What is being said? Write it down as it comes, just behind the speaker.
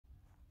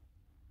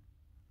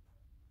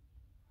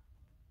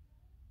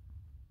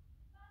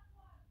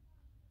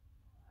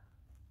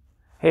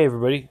Hey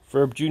everybody,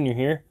 FURBjr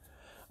here.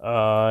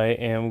 I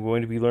am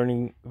going to be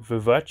learning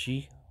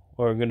Vivace,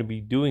 or I'm going to be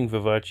doing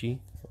Vivace,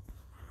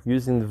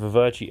 using the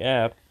Vivace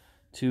app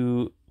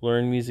to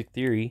learn music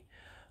theory.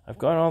 I've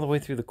gone all the way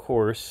through the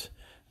course.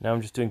 Now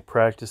I'm just doing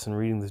practice and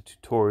reading the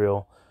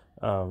tutorial.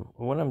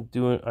 What I'm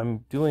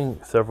doing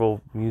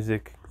several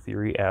music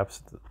theory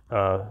apps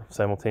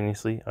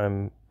simultaneously.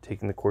 I'm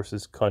taking the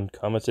courses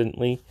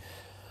concomitantly.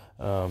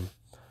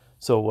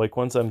 So like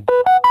once I'm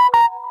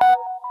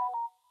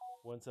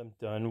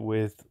done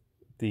with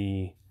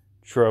the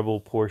treble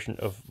portion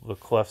of the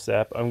Clefs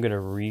app, I'm going to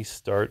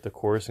restart the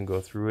course and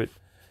go through it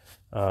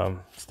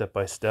step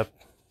by step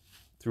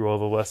through all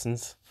the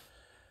lessons.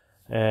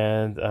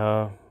 And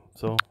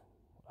so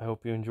I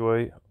hope you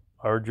enjoy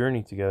our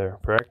journey together.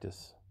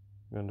 Practice.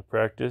 I'm going to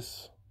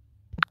practice.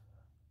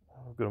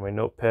 I'll go to my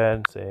notepad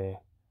and say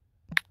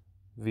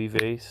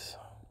Vivace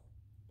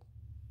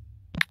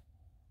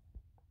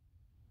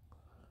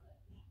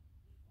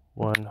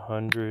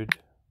 100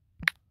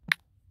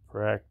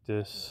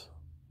 practice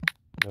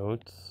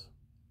notes.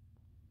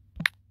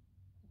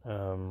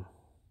 Then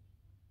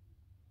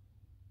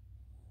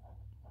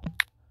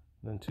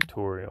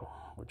tutorial,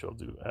 which I'll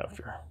do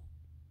after.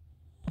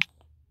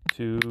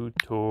 Tutorial.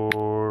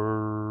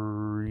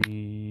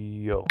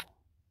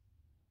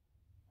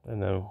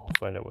 And then we'll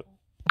find out what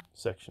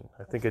section.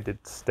 I think I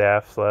did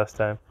staffs last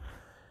time.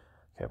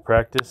 Okay,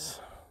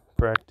 practice,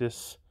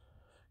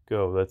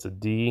 go. That's a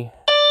D,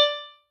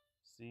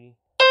 C,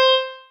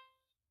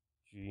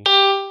 G,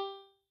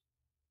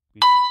 B,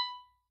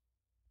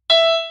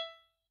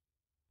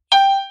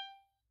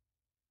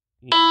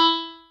 E,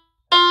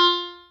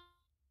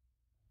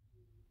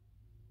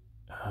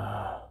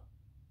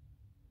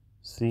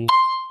 C,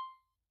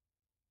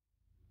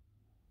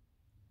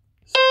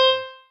 C,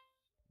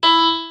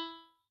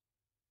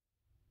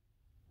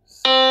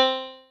 C,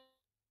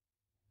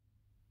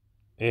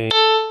 A,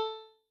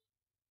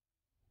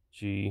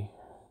 G,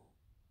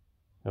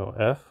 no,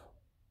 F,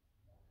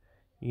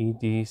 E,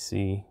 D,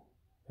 C,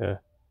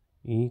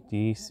 E,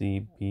 D,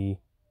 C, B,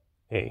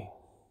 A,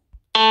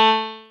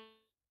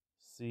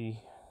 C,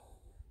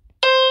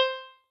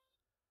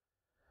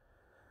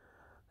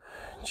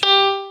 G,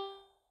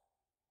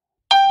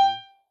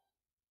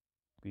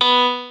 B,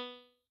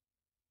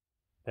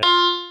 F,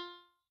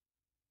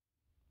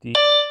 D,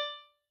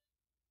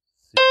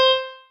 C,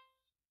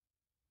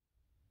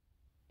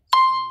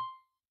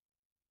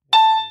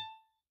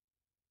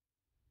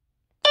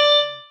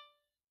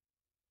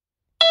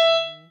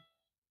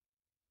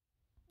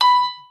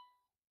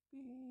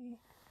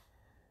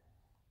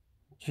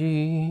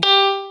 G,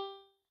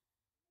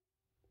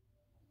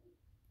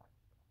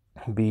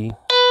 B,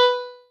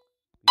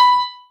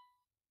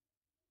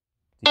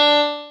 D.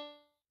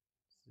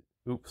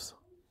 Oops.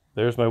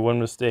 There's my one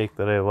mistake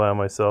that I allow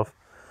myself.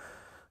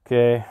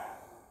 Okay.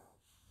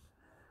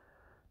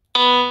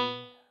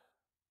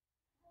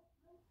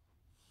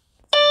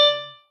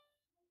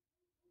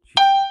 G,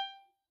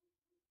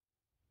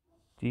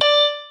 D, B,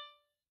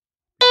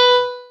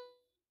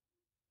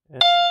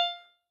 F,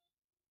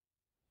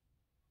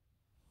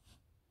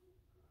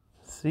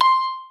 C,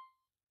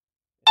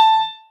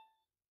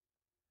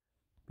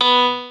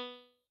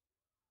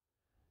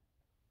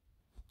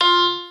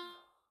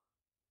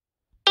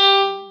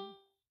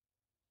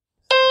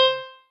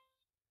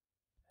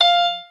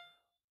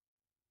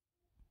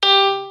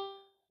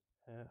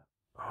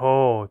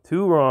 oh,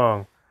 two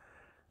wrong.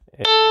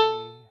 A,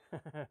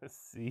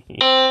 C,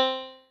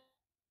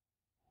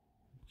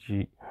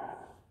 G.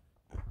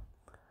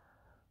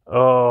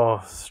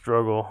 Oh,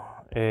 struggle.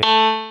 A,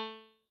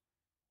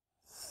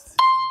 C,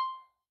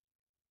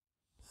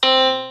 C,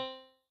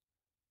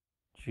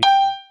 G,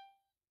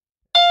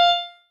 F,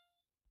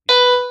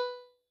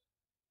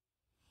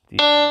 E, D,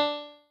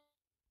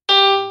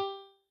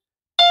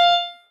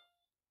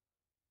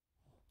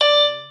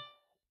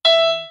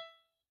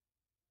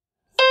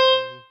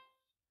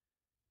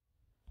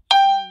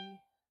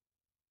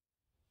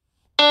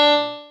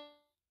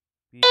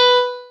 B,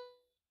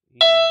 E,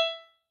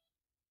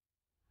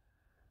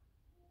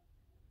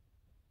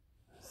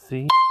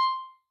 C,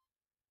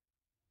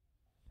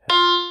 F,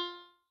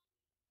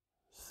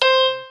 C,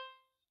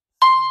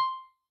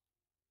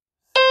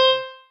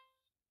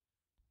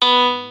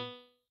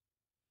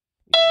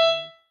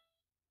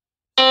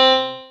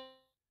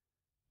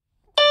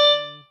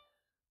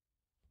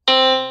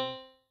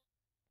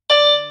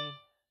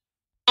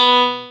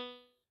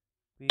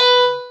 B,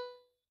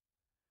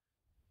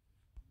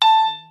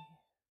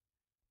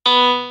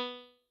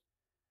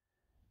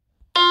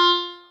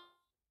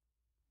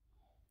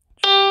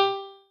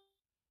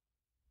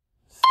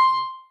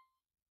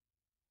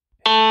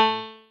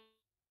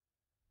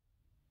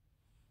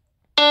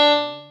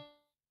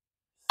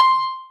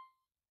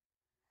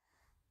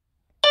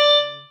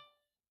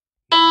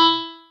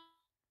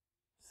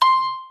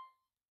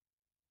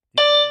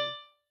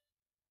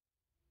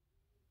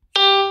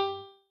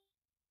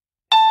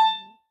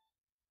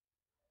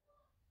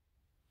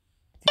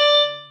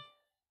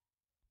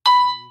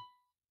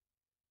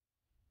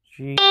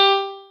 G,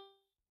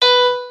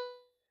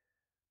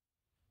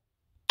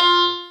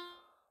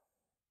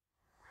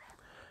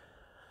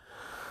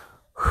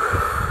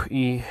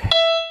 E,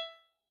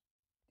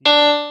 D,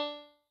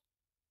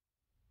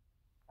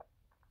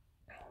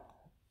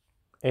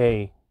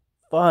 A.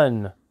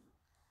 Fun.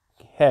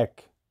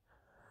 Heck.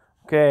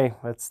 Okay,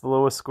 that's the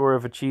lowest score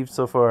I've achieved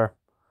so far.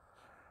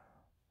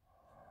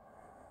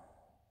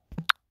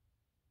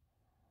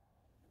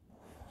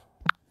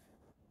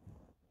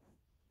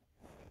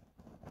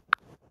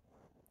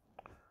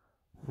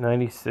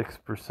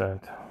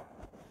 %96%.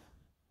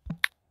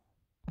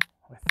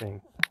 I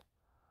think.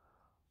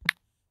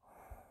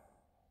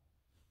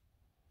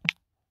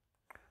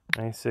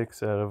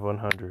 96 out of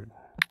 100.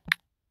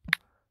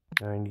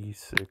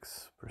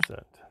 96%.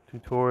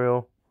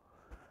 Tutorial.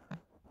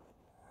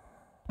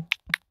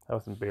 That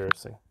was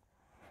embarrassing.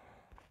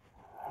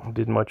 I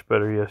did much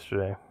better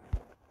yesterday.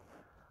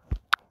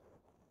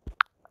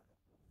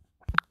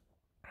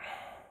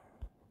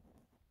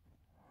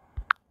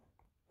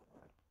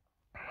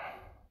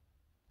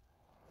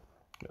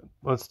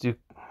 Let's do.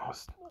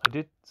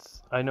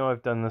 I know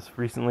I've done this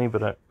recently,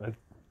 but I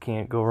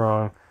can't go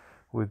wrong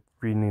with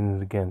reading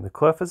it again. The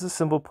clef is a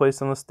symbol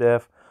placed on the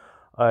staff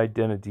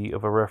identity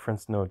of a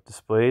reference note.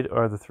 Displayed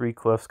are the 3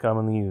 clefs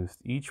commonly used.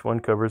 Each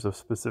one covers a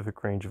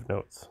specific range of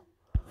notes.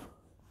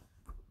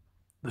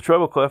 The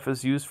treble clef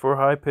is used for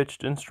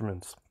high-pitched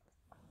instruments.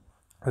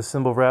 The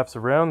symbol wraps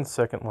around the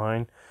second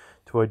line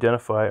to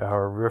identify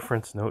our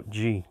reference note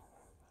G.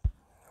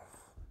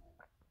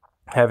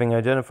 Having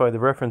identified the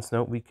reference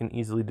note, we can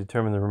easily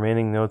determine the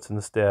remaining notes in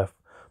the staff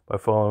by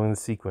following the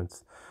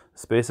sequence. The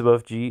space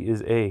above G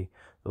is A,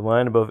 the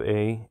line above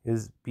A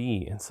is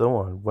B, and so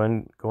on.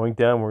 When going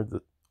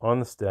downward on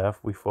the staff,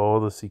 we follow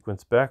the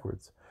sequence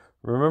backwards.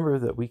 Remember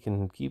that we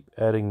can keep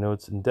adding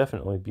notes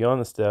indefinitely beyond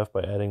the staff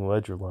by adding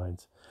ledger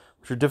lines,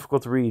 which are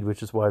difficult to read,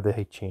 which is why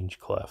they change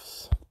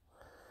clefs.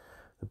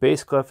 The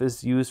bass clef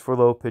is used for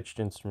low-pitched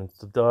instruments.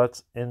 The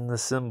dots in the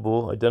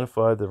symbol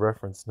identify the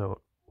reference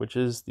note, which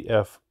is the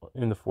F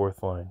in the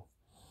 4th line.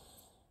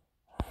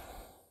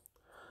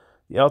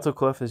 The alto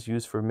clef is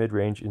used for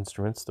mid-range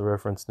instruments. The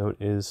reference note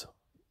is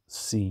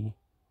C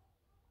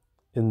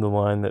in the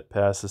line that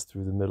passes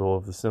through the middle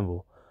of the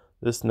symbol.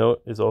 This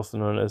note is also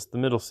known as the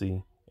middle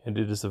C, and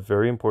it is a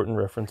very important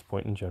reference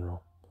point in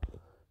general.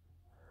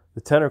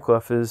 The tenor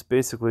clef is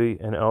basically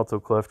an alto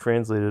clef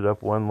translated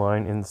up one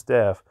line in the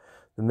staff.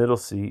 The middle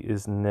C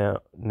is now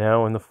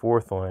in the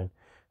 4th line,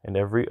 and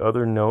every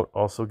other note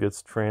also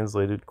gets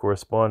translated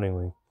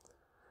correspondingly.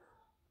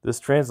 This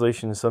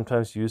translation is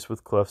sometimes used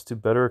with clefs to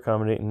better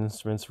accommodate an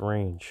instrument's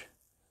range.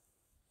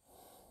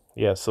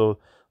 Yeah, so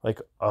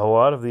like a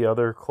lot of the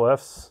other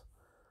clefs,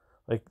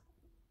 like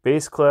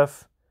bass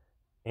clef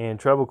and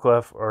treble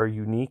clef are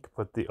unique,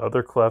 but the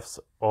other clefs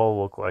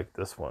all look like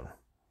this one.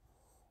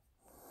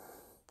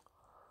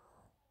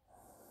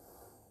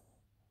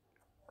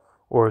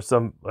 Or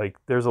some, like,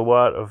 there's a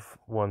lot of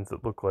ones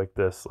that look like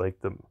this, like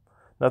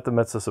not the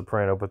mezzo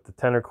soprano, but the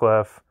tenor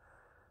clef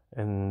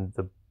and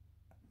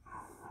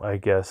I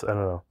don't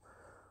know.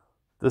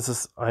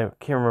 I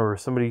can't remember.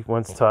 Somebody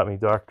once taught me,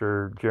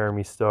 Dr.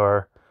 Jeremy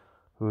Starr,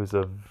 who is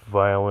a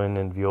violin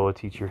and viola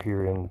teacher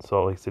here in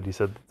Salt Lake City,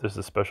 said there's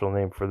a special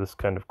name for this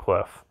kind of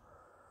clef.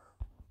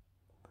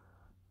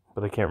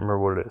 But I can't remember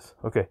what it is.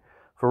 Okay.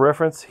 For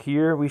reference,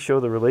 here we show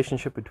the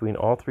relationship between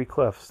all 3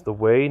 clefs. The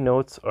way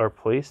notes are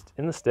placed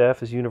in the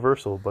staff is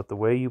universal, but the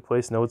way you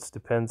place notes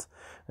depends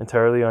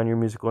entirely on your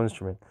musical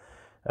instrument.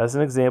 As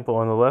an example,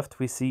 on the left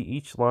we see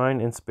each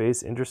line and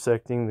space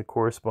intersecting the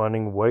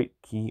corresponding white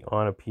key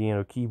on a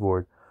piano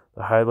keyboard.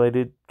 The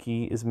highlighted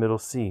key is middle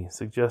C,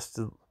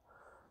 suggested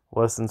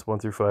lessons 1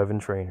 through 5 in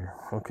Trainer.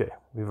 Okay,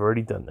 we've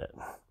already done that.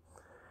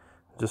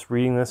 Just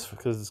reading this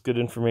because it's good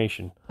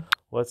information.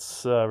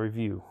 Let's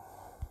review.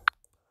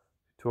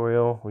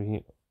 Tutorial,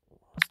 we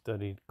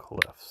studied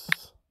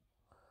clefs.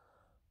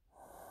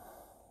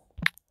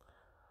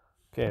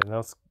 Okay, now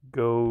let's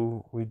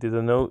go. We did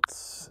the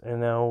notes, and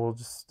now we'll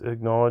just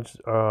acknowledge.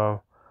 I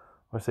want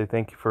to say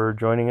thank you for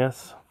joining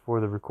us for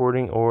the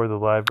recording or the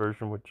live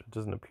version, which it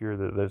doesn't appear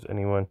that there's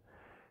anyone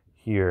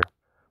here,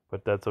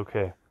 but that's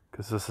okay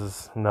because this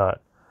is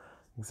not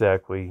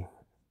exactly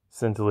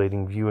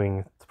scintillating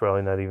viewing. It's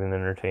probably not even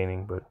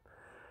entertaining, but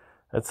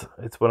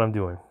it's what I'm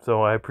doing.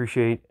 So I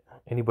appreciate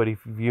anybody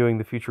viewing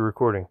the future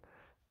recording,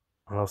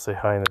 and I'll say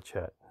hi in the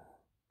chat.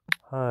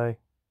 Hi.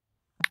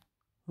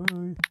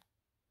 Hi.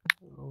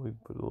 Oh, we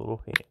put a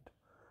little hand.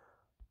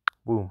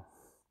 Boom.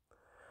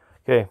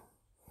 Okay.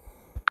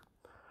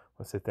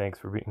 I'll say thanks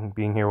for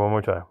being here one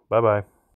more time. Bye-bye.